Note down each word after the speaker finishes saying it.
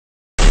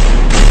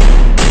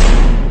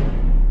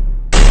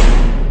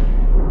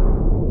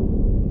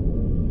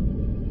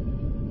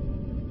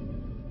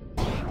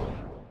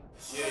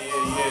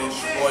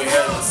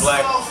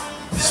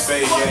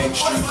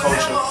rap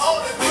culture.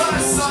 Making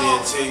moves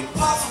ENT.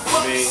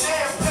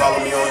 Follow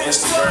me on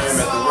Instagram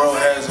at the World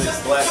Hazard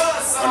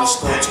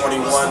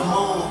Black_21.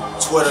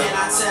 Twitter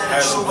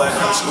Hazard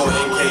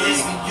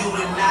Black_NKE.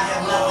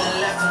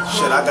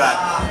 Shit, I got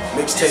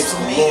mixtapes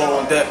galore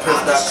on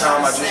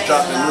thatpiff.com. I just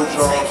dropped a new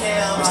drawing,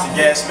 Mr.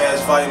 Gas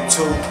Mask Volume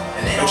 2.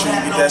 Make sure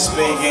you get that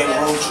Spade Game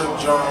Road Trip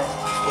drawing,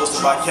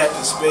 hosted by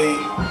Captain Spade.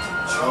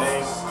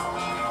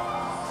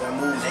 That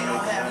moves me,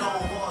 man.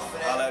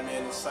 I'll let me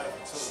in the Cypher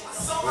too.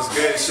 What's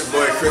good? It's your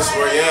boy Chris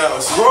Royale.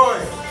 It's Roy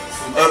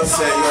from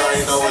Upset. You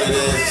already know what it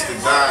is. It's the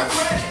Don.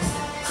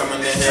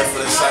 Coming in here for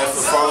the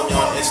Cypher. Follow me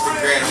on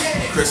Instagram,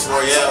 Chris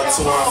Royale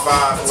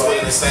 215.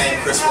 Twitter the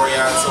same, Chris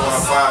Royale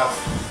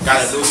 215. Got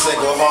a new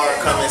single, Hard,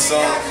 coming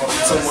soon.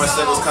 2 more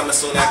singles coming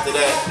soon after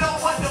that.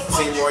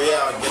 Team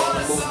Royale, get on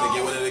the movement,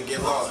 get with it or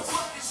get lost.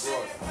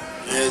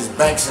 Yeah, it's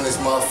Banks in this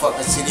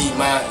motherfucking CD,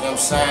 man. You know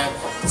what I'm saying?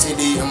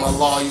 CD and my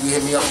law, you can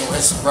hit me up on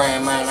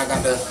Instagram, man. I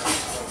got the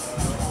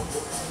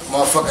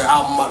motherfucking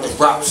album about to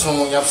drop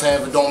soon. You know what I'm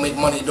saying? If it don't make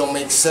money, it don't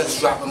make sense.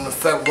 Dropping in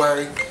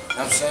February. You know what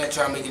I'm saying?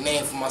 Trying to make a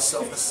name for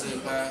myself. That's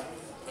it, man.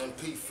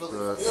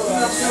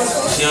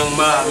 Makinmovesphilly. Young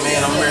Mob,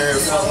 man, I'm here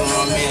fucking with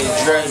my man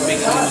Dre,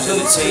 Making Moves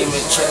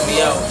Entertainment. Check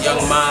me out,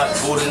 Young Mob,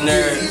 Golden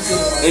Nerd.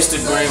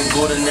 Instagram,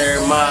 Golden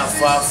Nerd Mob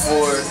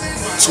 54.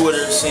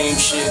 Twitter, same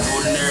shit,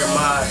 Golden Nerd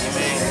Mob. Yeah,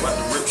 man, about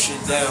to rip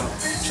shit down.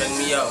 Check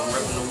me out, I'm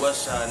repping the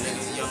West Side,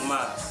 nigga. Young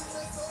Mob.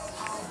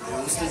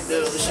 What's the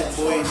deal? This your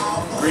boy,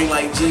 Green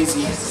Light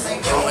Jeezy.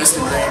 On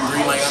Instagram,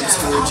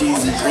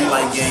 Greenlight_Jeezy.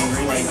 Greenlight Gang,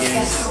 Greenlight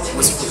Gang.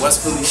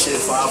 West Philly shit,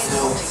 5-4. You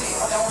know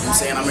what I'm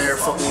saying? I'm here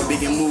fucking with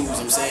making moves.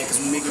 I'm saying,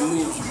 because we making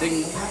moves. You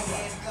dig me?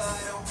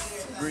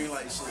 Green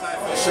light shit.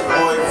 It's your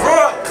boy,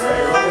 Rock. I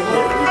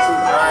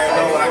already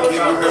know what I keep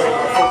you doing.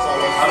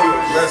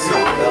 Let's go.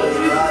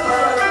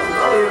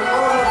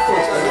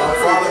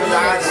 Follow me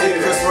on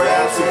IG, Chris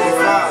Royale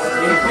 215.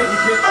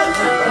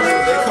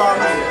 They call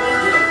me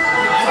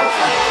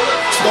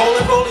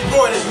Stolen Rolling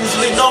Boy. They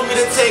usually know me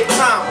to take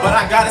time, but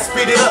I gotta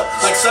speed it up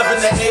like 7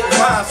 to 8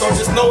 lines. So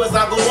just know as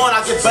I go on,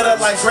 I get better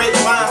like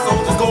grapevine. So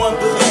just go and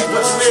believe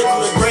what you hear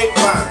through the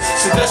grapevine.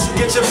 Suggest you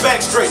get your back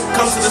straight,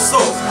 come to the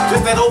source.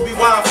 Just that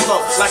Obi-Wan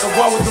flow, like a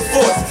one with the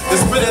force. The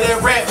spit of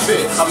that rap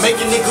fit, I'm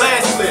making it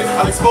glass clear.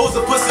 I'll expose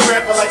a pussy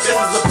rapper like this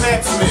is a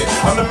pap smear.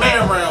 I'm the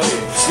man around here,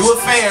 you a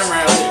fan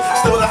around here.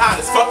 Still the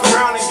hottest, fuck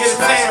around and get a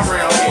tan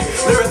around here.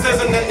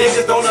 Lyricism that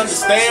niggas don't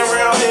understand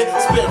around here.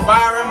 Spit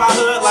fire in my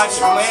hood like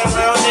you land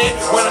around here.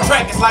 When I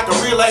track, it's like a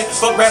relay.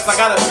 Fuck raps, I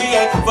got a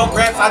VA. Fuck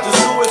raps, I just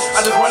do it.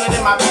 I just run it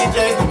in my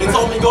PJs. They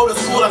told me go to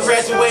school, I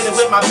graduated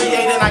with my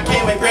BA. Then I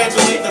came and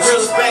graduated. The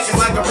realest back is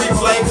like a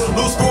replay.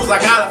 Loose screws, I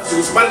got a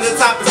few. Right at the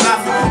top is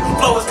not for you.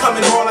 Flow is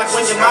coming on like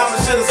when your mama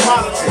shit is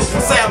smaller too.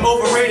 Say I'm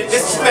overrated,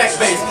 this is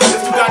fact-based.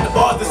 If you got the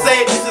balls to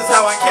say it, this is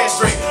how I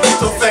castrate. Get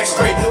your facts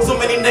straight. So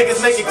many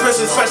niggas making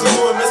Christians, especially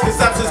doing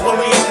misconceptions. When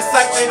we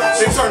intersecting,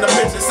 they turn the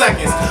bitch in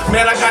seconds.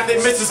 Man, I got them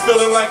bitches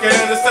feeling like an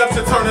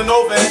interception turning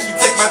over. And she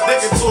take my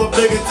dick into a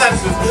big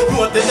intestine. You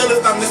want the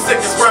illest, I'm the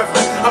sickest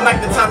reference. I'm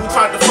like the time you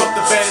tried to fuck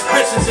the baddest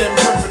bitch and didn't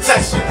bring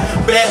protection.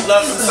 Bad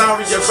love, I'm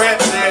sorry your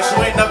rap ass.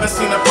 You ain't never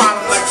seen a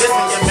problem like this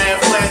and your man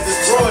flash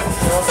destroyed.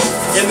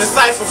 In the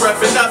Cypher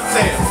reppin'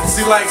 uptown.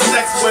 See like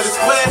sex with a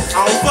square,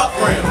 I don't fuck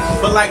round.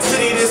 But like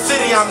city to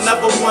city, I'm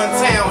never one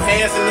town.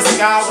 Hands in the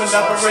sky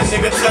whenever a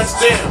nigga touch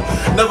down.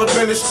 Never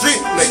been the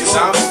street, niggas,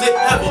 I'm sick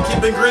heavy.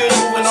 Keeping green,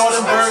 moving all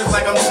them birds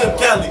like I'm Chip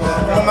Kelly.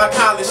 With my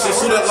college shit,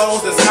 student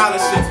loans and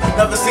scholarships.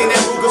 Never seen that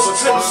Ruger, but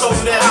couldn't show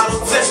you that hollow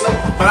tip.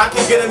 But I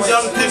can get them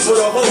young people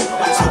to hope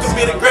that you can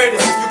be the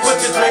greatest if you put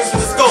your dreams in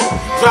the scope.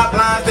 Drop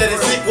lines that is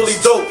equally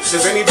dope.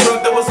 There's any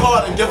drunk that was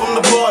hard and give them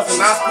the bars and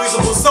not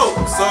squeezable soap.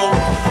 So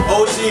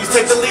OGs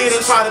take the lead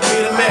and try to be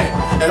the man.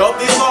 And hope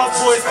these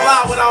lost boys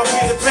fly without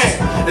Peter Pan.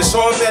 And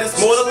show them that it's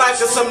more to life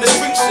than some of the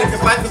street shit.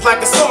 Cause life is like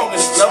a song and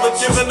it's never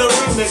given a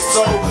remix.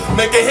 So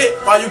make a hit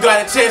while you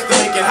got a chance to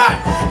make it hot.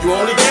 You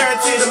only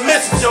guarantee to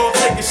miss if you don't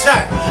take a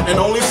shot.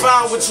 And only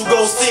find what you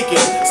go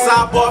seeking.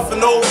 Sidebar for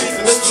no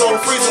reason, this flow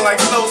freezing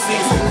like snow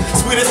season.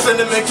 Sweetest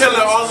cinnamon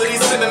killer, all of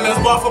these synonyms.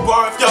 Bar for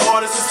bar, if your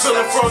artist is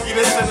feeling froggy,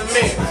 then send them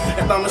in.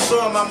 If I'ma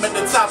show them I'm at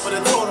the top of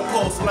the totem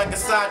pole. So like a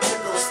side chick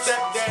or a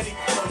stepdaddy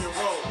on your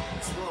road.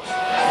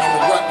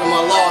 I'm repping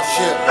my law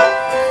shit.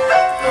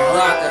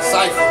 Rock and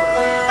Cypher.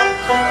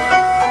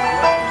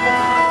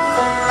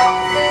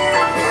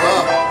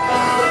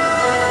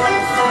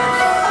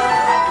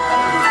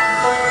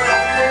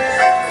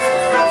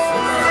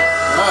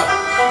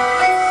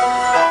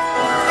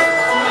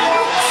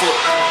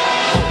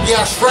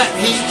 Yeah, strap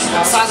heat,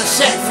 solid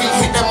shack feet,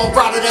 hit that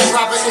Morada, that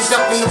driver end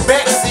up in the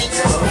backseat.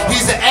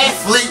 He's an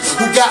athlete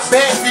who got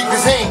bad feet,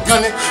 cause he ain't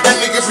gunning. That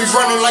nigga be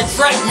running like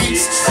track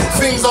meets.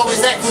 Things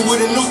always acting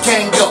with a new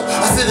can go.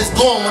 I said it's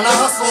gone when I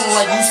hustle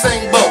like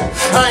Usain Bolt.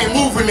 I ain't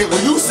moving it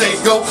when you say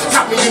go.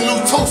 Got me a new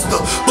toaster,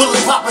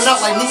 bullets popping out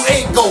like new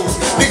egg goals.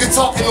 Nigga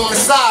talking on the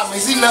side,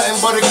 man, he nothing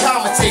but a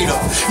commentator.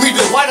 Me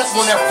the white up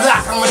on that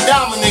block, I'm a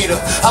dominator.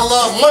 I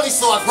love money,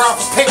 so I grind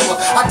for paper.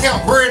 I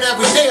count bread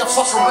every day, I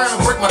fuck around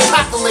and break my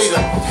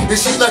calculator. If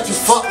she let you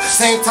fuck,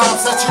 same time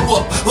set you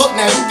up. Look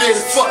now, you dead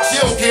as fuck,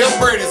 she don't care, her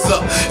bread is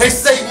up. They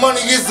say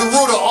money is the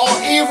root of all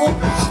evil.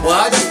 Well,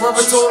 I just rub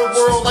it to the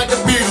world like the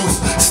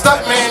Beatles.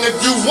 Stunt man, if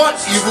you want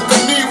evil,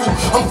 Knievel.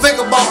 I'm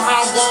thinking about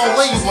how I'm gonna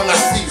lay you when I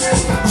see you.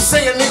 You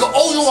say a nigga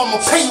owe you, I'ma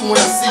pay you when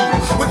I see you.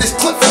 With this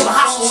clip full of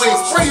Holloway,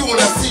 spray you when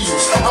I see you.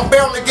 I'm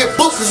bound to get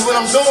booked, cause when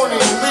I'm doing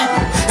it illegal.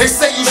 They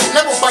say you should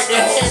never bite the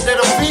hand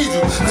that'll feed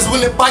you. Cause when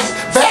it bite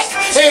back,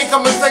 they ain't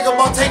come and think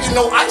about taking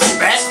no ice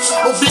back.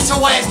 Or beat your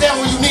ass down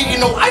when you need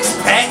no ice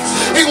pack.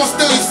 They gon'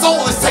 steal your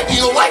soul and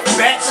taking your life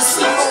back. To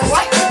see you don't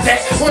like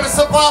that. Wanna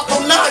survive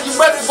from now, you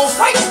better go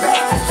fight back.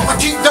 I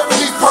keep ducking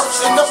these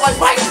perks and up like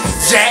Mike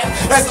Jack.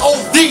 That's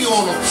OD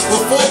on them.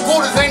 With 4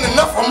 quarters ain't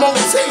enough, I'm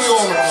OT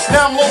on them.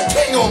 Now I'm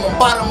okay on them,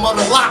 bottom of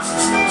the lock.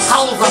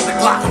 Hollows out the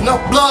Glock.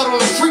 Enough blood on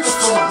the street to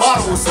fill the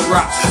bottle with some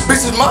rock.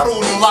 Bitches model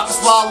in lock,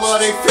 that's why I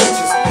love they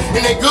features.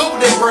 And they good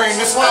with their brain,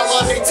 that's why I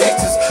love they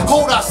teachers.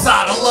 Cold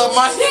outside, I love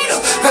my heater,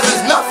 cause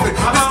it's nothing.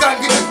 This guy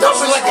get the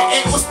dumping like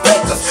an ant with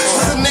speakers.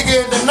 This a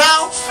nigga in the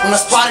now, when I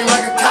spot him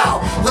like a cow.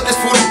 Let this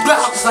 40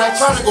 blow, cause I ain't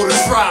trying to go to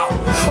trial.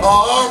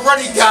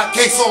 Already got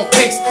case on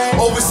case.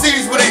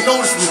 Overseas where they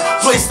notice me,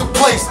 place to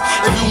place.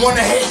 If you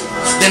wanna hate,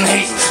 then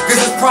hate. Cause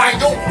it's probably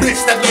your bitch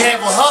that be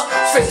having her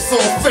face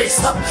on face,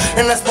 huh?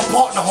 And that's my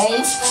partner,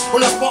 Holmes.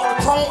 When I spark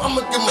the chrome,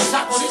 I'ma give him a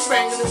shot when he's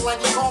banging it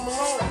like he call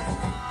Malone.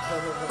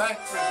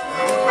 Thanks.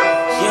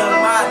 Young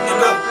my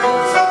nigga.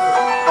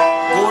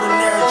 Golden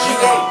Era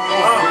GA.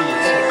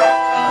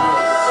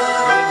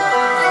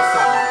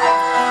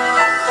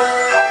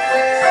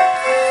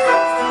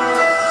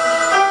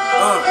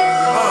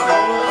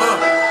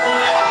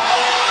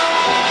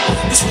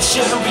 This was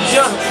shit gonna be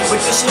done, but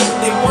this shit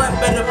they want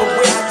better. But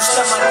when how you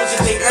step my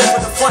niggas, they air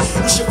for the fun.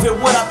 You should feel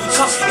what I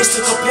become. It's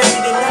to compare me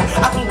to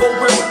none. I can go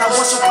where when I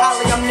want so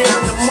probably I'm near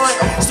in the mud.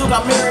 Still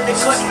got mirror in the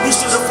cut. You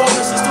still the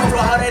focus. It's too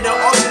flow harder than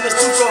alternates.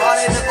 Too flow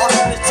harder than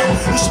alternates too.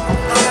 You should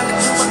be on the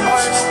two and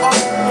harder than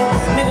alternates.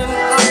 Nigga,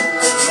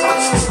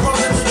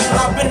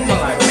 I've been a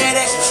nigga mad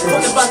at.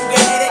 Fucking about to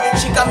get at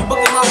it. She got me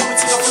booking my woman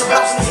to go from the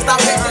block. Niggas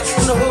stop fast that.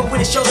 From the hood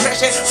with it show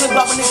crash at. Flip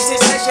block when niggas say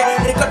slash at.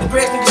 And they cut the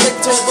grass, niggas take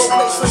the turn to go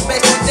play. Swing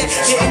back like that.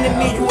 Get into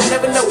me, you will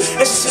never know.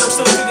 That's the shit I'm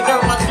still figuring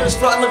out. My clearance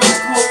flow, I look at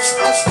this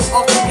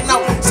I'm freaking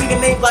out. See the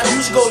name like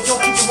you should go. You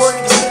don't keep your word,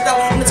 niggas spit it out.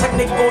 I'm the type of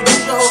nigga gon'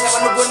 use your hoe. Have I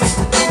no good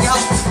niggas in your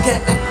house?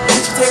 Yeah, what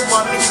you take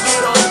one, nigga,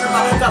 get all over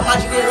my. Got my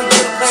jigger, you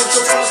get a plan with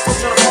your son. Still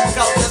trying to fuck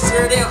out. That's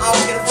here, damn. I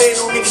don't get a fade,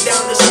 no nigga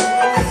down this shit.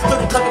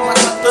 30 clip in my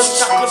top, 30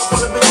 shot clip for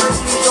the bitch.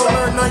 You don't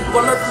learn none, you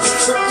gon' learn from me.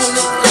 Hurt me,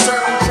 nigga,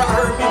 hurt me, try to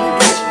hurt me. You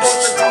bitch, you know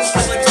what I'm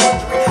saying? Like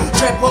surgery.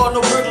 Trap ball,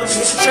 no burglary.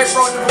 Hit the trap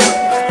ball, no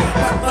burglary.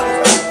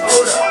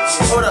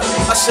 Hold up,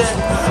 I said,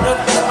 let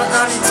my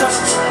 90 tough.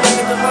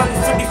 Nigga,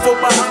 54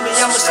 behind me,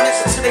 I'ma snap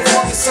it till they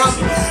fucking saw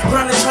me.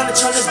 Grinding, trying to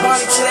turn this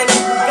body to that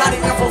nigga who got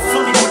it. I'm from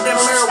Philly with that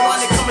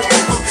marijuana coming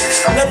through.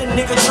 Let a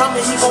nigga try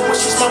me, he gon'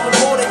 wish his mama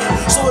more to him.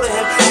 So to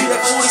him, be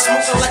that 40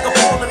 smoking like a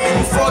baller, man.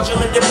 You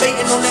fraudulent,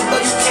 debating on that,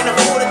 but you can't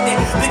afford it,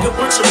 then. Bigger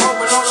bricks and roll,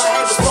 and all I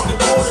had was fucking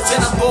quarters,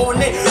 and I'm going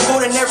in.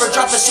 Golden Era,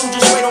 drop it soon,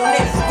 just wait on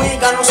it. We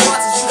ain't got no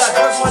sponsors, we got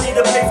dirt money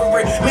to pay for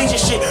it.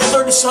 Major shit,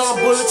 30-some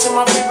bullets in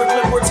my favorite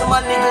clip. Word to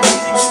my nigga,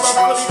 Jeezy, you up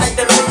really like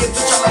that million,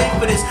 bitch, I'm made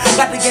for this.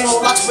 Got the game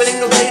on locks, but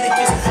ain't no data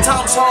kiss.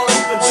 Time's hard,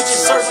 even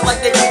bitches serving like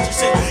they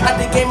waitresses. Got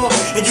the game on,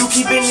 and you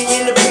keep ending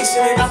in the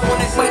basement, and I'm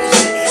on that fight and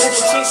shit. Had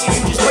no chance, and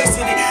you just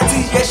wasted it.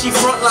 TGS, she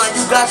frontline,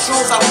 you got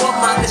shows, I want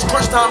mine. It's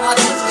crunch time, my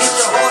clips hit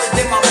you harder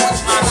than my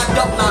punchline. I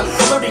duck 9,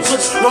 30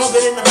 clips longer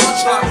than the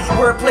punchline.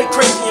 Wordplay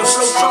crazy and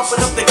flow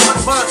jumping up the cut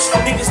vine.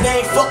 Niggas,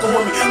 they ain't fucking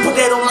with me. Put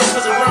that on my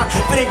cousin Ryan.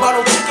 If it ain't about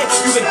no ticket,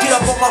 you can get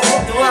up on my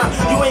fucking line.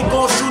 You ain't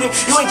gon' shoot it,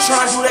 you ain't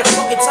trying to do that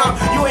fucking time.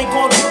 You ain't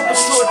gon' do it, but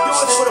you'll do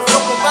it for the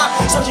fucking vibe.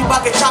 Searching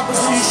pocket choppers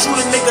when you shoot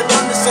a nigga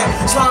thunder sound.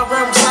 Slime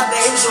around beside the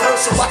A's or hurt,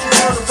 so watch you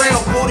turn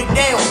around, 40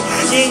 down.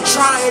 You ain't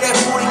trying that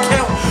 40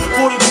 count.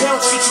 40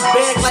 pounds get you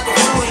back like a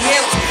 40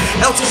 ounce.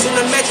 Ounces in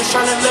the mattress,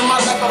 trying to live my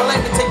life. I'm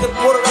like to take a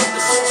quarter off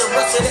the soul, the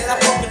rest of that I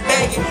fucking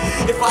bag it.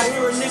 If I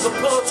hear a nigga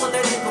pull up on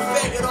that nigga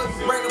faggot, all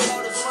you brag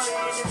about is money,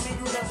 and if me,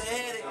 you never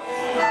had it.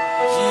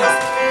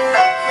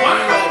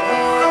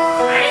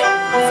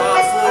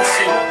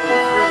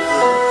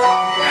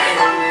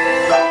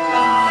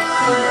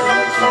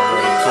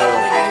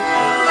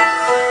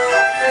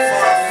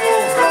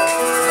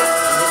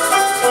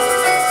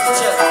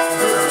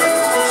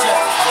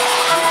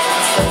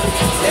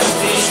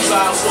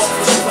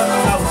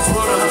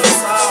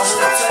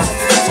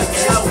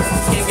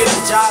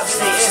 Jobs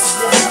and they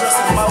answers,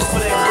 stressing about for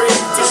that bread.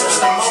 You take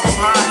some more,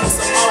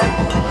 some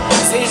more.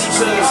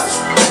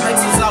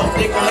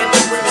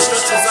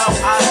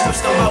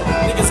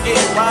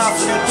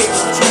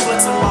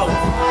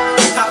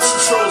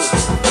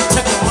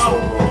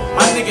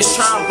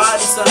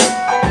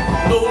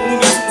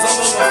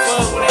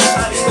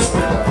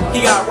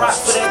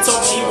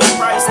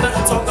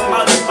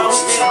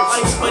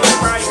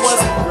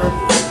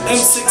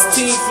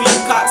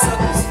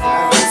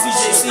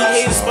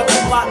 but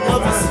the block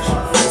lovers.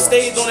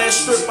 Stayed on that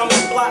strip, I'm a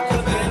block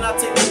nigga, and I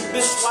take the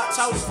bitch, watch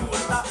out if you a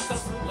thot.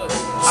 Look,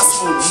 I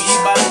smoke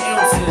weed by the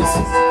ounces.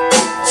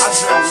 I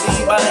drink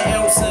weed by the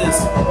ounces.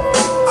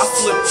 I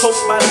flip coke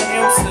by the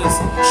ounces.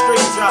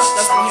 Straight drop,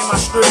 that's when I hear my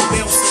strip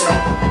bouncing.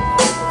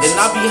 And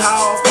I be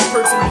high off the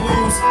perks and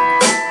blues.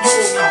 You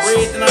owe me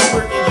bread, then I'm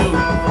working you.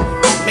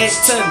 Mac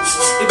 10,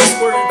 it be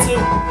squirting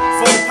too.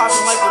 Phone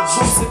popping like a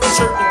boost, it be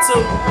chirping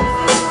too.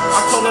 I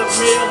call up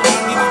real when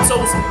I need a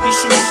toast. He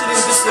shoot shit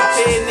and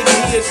disappear, nigga,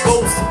 he a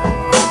ghost.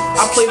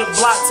 I play the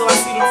block till I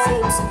see them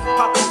folks.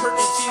 Pop a perk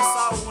and cheese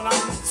sour when I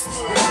need to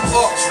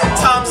smoke.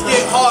 Times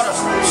get harder,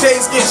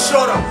 days get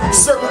shorter,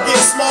 circle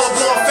gets smaller,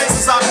 blowing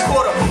faces out the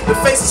quarter. The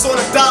faces on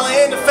the dollar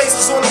and the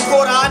faces on the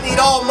quarter. I need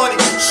all money,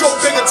 short,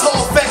 bigger,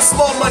 tall, fat,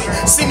 small money.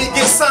 See me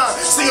get signed,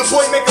 see a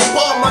boy make a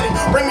ball money.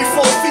 Bring me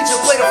for a feature,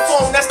 play the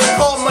phone, that's the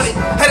call money.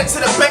 Headed to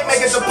the bank,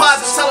 make a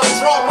deposit, tell them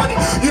draw money.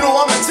 You know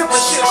I'm a tipper,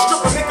 shit,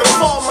 stripper, make a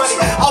fall money.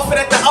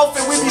 Outfit at the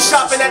outfit, we be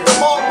shopping at the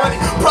mall money.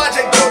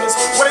 Project builders,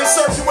 where they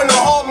serve you in the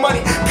hall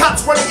money.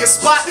 Cops running your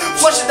spot,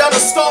 flushing down the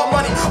stall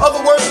money.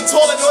 Other words are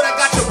taller, know that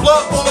got your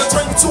blood boiling,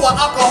 turn you to an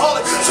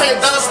alcoholic.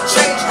 Trading dollars for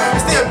change,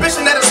 it's the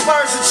ambition that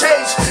inspires the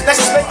change. That's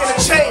just making a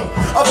chain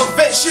of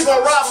events. She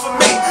gon' ride for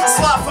me,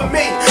 slide for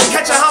me,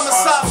 catch a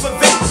homicide for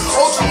thee.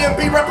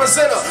 OGMB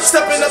representer,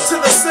 stepping up to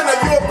the center.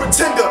 You a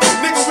pretender,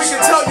 nigga, we can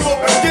tell you a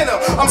beginner.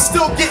 I'm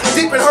still getting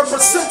deep in her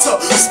placenta.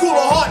 School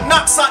of hard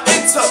knocks I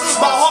enter.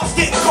 My heart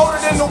getting colder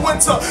than the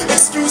winter.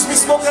 Excuse me,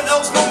 smoking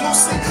L's, no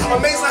Lucy.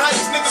 Amazing how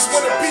these niggas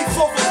wanna be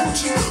over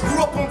Gucci.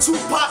 Grew up on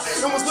Tupac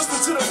and was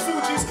listening to the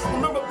Fugees.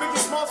 Remember Biggie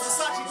Smalls,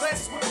 Versace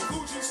glasses with the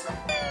Gucci's.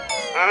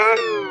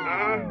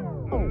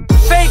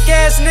 Fake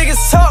ass niggas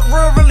talk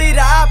really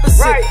the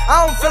opposite. Right.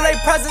 I don't feel like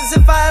presence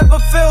if I ever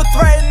feel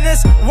threatened.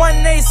 This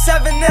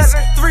 187 this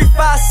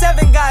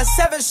 357 got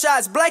 7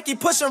 shots. Blackie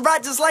pushing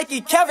right just like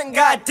he Kevin.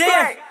 Goddamn.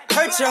 Right.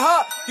 Hurt your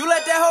heart, you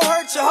let that hoe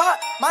hurt your heart.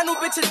 My new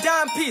bitch a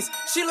dime piece,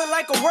 she look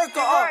like a worker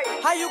art.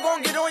 How you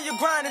gonna get on your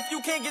grind if you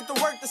can't get the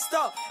work to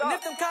stop? And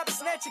if them cops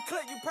snatch your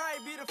clip, you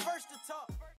probably be the first to talk.